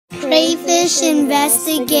Crayfish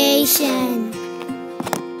Investigation.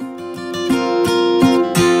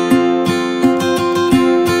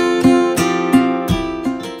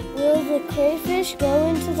 Will the crayfish go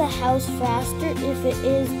into the house faster if it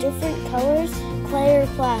is different colors, clay or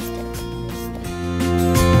plastic?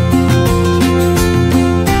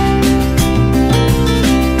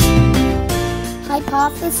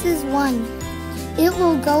 Hypothesis 1. It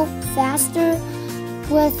will go faster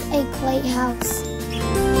with a clay house.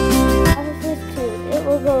 Hypothesis 2. It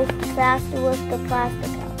will go faster with the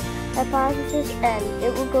plastic house. Hypothesis N.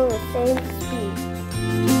 It will go the same speed.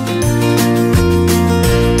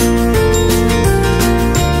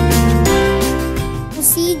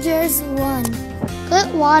 Procedures 1.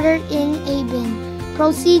 Put water in a bin.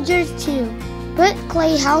 Procedures 2. Put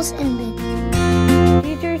clay house in bin.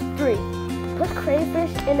 Procedures 3. Put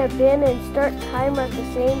crayfish in a bin and start timer at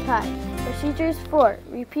the same time. Procedures 4.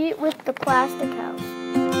 Repeat with the plastic house.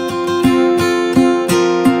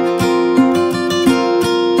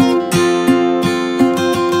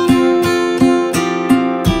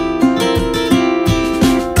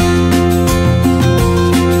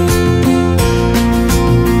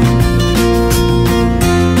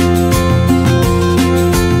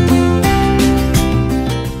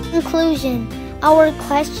 Conclusion. Our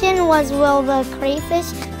question was, will the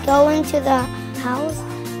crayfish go into the house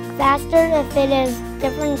faster if it is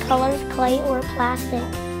different colors, clay or plastic?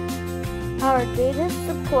 Our data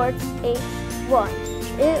supports H1.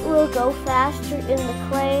 It will go faster in the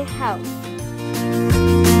clay house.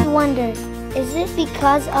 I wondered, is it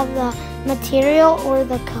because of the material or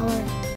the color?